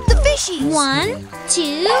jump like the fishies. 1,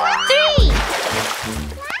 2,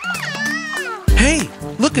 3. Hey,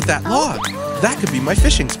 look at that log. That could be my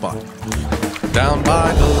fishing spot. Down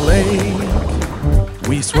by the lake,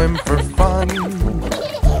 we swim for fun.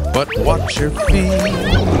 But watch your feet,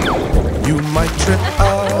 you might trip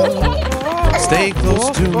up. Stay close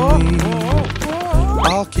to me,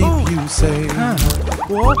 I'll keep you safe.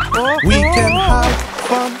 We can have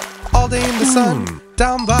fun all day in the sun,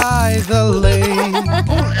 down by the lake.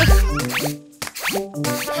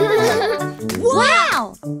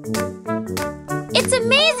 Wow! It's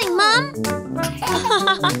amazing, Mom!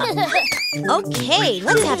 Okay,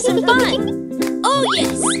 let's have some fun. Oh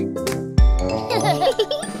yes!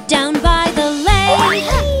 Down by the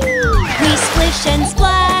lake, we splish and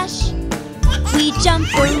splash. We jump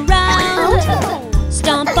around,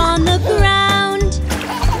 stomp on the ground.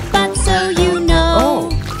 But so you know,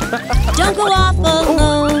 don't go off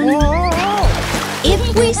alone.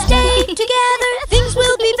 If we stay together, things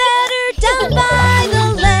will be better down by the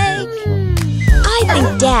lake. I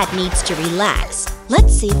think Dad needs to relax.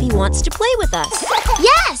 Let's see if he wants to play with us.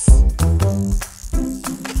 Yes!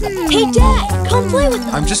 Hey Dad, come play with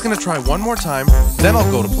us. I'm just gonna try one more time, then I'll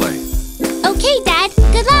go to play. Okay, Dad.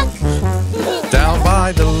 Good luck. Down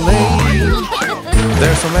by the lake,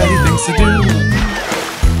 there's so many things to do.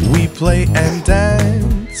 We play and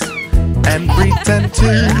dance and pretend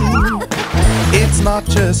to. It's not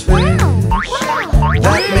just fish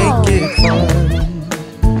that make it fun.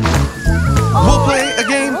 We'll play a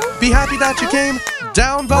game, be happy that you came.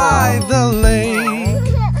 Down by the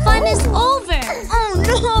lake. Fun is over. Oh,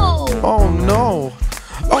 no. Oh no.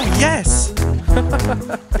 Oh yes.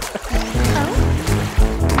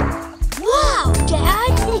 Wow,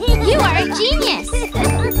 Dad! You are a genius.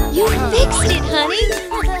 You fixed it, honey.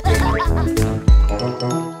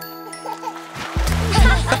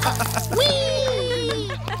 Whee!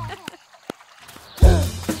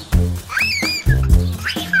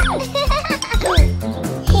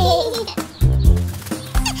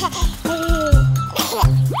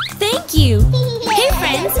 Thank you. Hey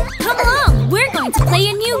friends, come along. We're going to play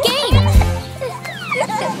a new game.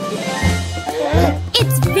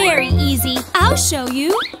 It's very easy. I'll show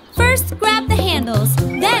you. First, grab the handles.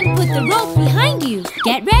 Then put the rope behind you.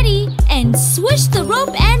 Get ready and swish the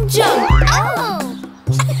rope and jump. Oh!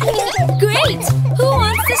 Great! Who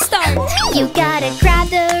wants to start? You gotta grab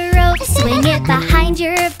the rope, swing it behind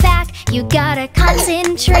your back. You gotta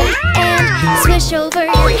concentrate and swish over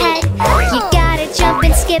your head. You gotta jump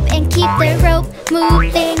and skip and keep the rope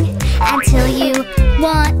moving until you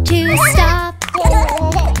want to stop.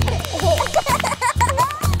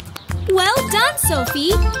 Well done,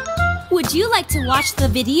 Sophie. Would you like to watch the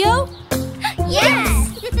video? Yes!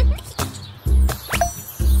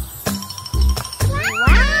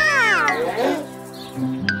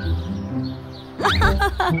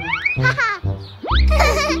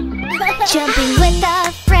 Jumping with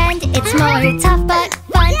a friend, it's more tough but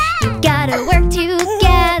fun. You gotta work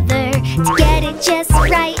together to get it just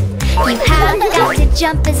right. You have got to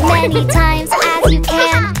jump as many times as you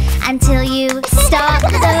can until you stop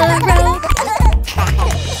the rope.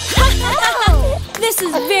 This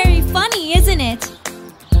is very funny, isn't it?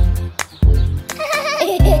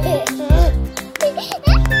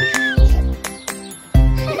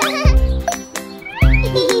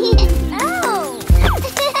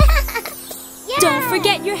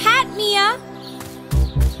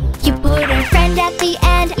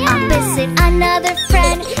 another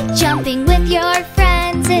friend. Jumping with your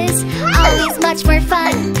friends is always much more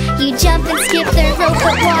fun. You jump and skip the rope,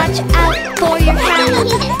 but watch out for your hand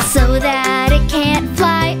so that it can't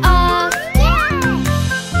fly off.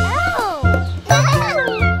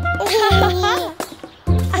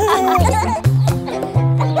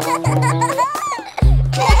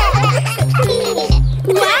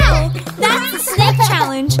 Wow, that's the snake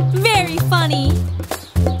challenge. Very funny.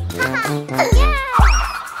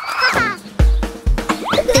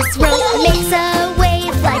 This rope makes a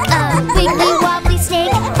wave like a wiggly wobbly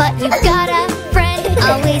snake, but we've got a friend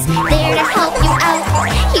always there to help you out.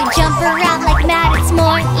 You jump around like mad, it's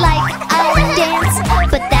more like a dance,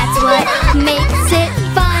 but that's what makes it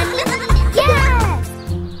fun. Yeah!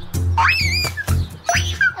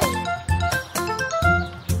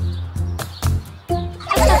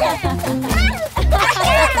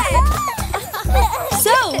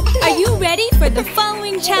 So, are you ready for the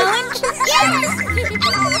following challenge?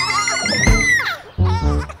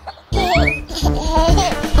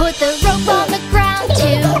 Put the rope on the ground to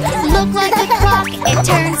look like a clock. It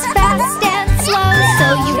turns fast and slow, so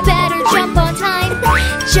you better jump on time.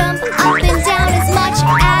 Jump up and down as much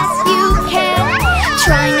as you can.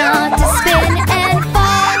 Try not to spin and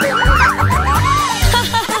fall.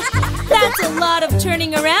 That's a lot of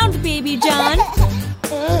turning around, Baby John.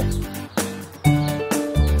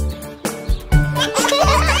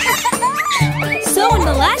 So in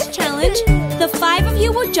the last challenge, the 5 of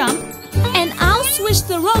you will jump, and I'll swish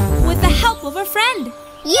the rope with the help of a friend.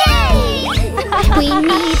 Yay! We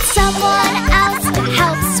need someone else to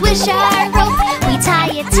help swish our rope. We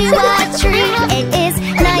tie it to a tree, it is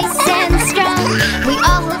nice and strong. We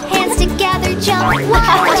all hold hands together, jump 1,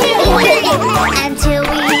 2, 3 until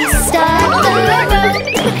we start the rope.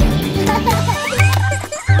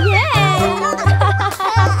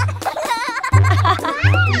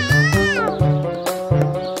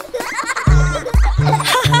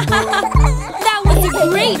 That was a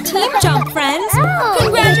great team jump, friends.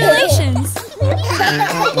 Congratulations.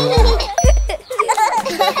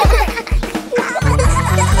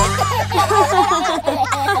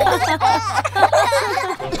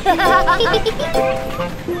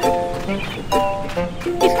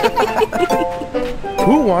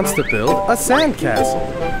 Who wants to build a sandcastle?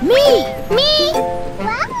 Me!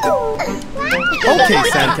 Okay,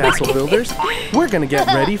 sandcastle builders, we're gonna get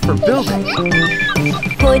ready for building.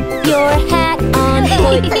 Put your hat on,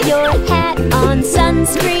 put your hat on.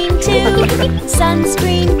 Sunscreen too,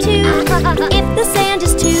 sunscreen too. If the sand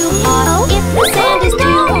is too hot, if the sand is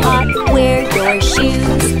too hot, wear your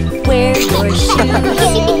shoes, wear your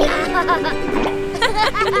shoes.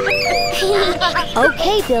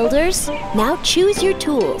 Okay, builders, now choose your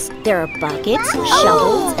tools. There are buckets,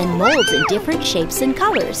 shovels, and molds in different shapes and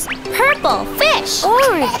colors. Purple fish!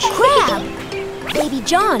 Orange crab. Baby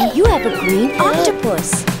John, you have a green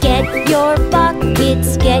octopus. Get your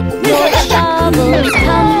buckets, get your shovels.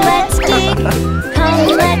 Come, let's dig, come,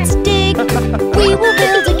 let's dig. We will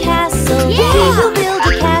build a castle, we will build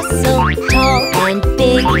a castle. Tall and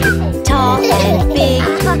big, tall and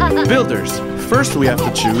big. Builders, first we have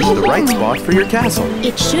to choose the right spot for your castle.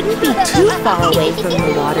 It shouldn't be too far away from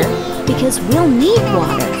the water because we'll need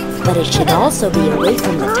water. But it should also be away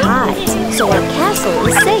from the tides so our castle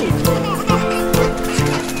is safe.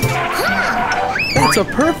 That's a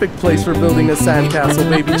perfect place for building a sandcastle,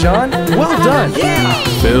 Baby John. Well done.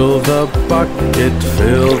 Fill the bucket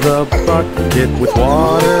with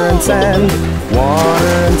water and sand, water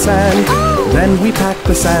and sand. Then we pack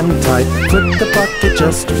the sand tight, put the bucket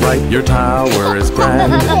just right. Your tower is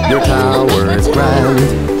grand, your tower is grand.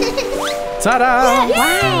 Ta-da!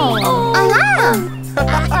 Wow!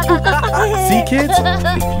 See, kids?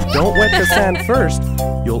 If you don't wet the sand first,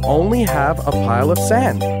 you'll only have a pile of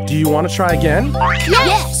sand. Do you want to try again?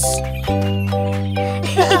 Yes!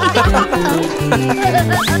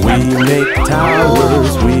 We make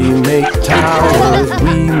towers, we make towers,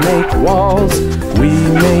 we make walls, we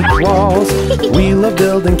make walls. We love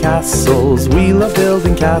building castles, we love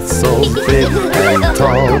building castles. Big and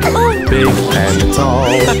tall, big and tall.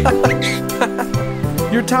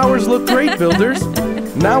 Your towers look great, builders.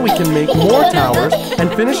 Now we can make more towers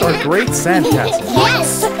and finish our great sandcastle.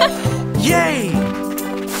 Yes! Yay!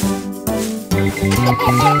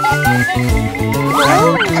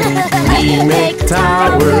 We make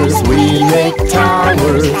towers, we make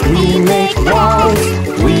towers, we make walls,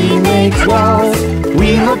 we make walls.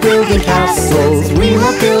 We love building castles, we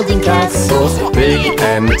love building castles. Big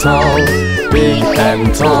and tall, big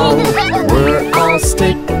and tall. We're all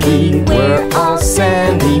sticky, we're all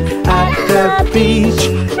sandy. At the beach,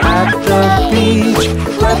 at the beach. page.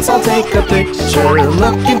 Let's all take a picture,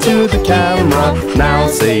 look into the camera. Now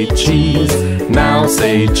say cheese, now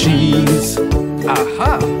say cheese.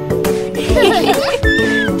 Aha!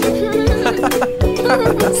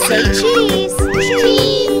 Say cheese.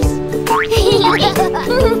 Cheese.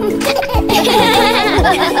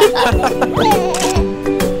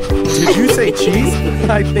 Did you say cheese?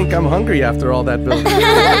 I think I'm hungry after all that building.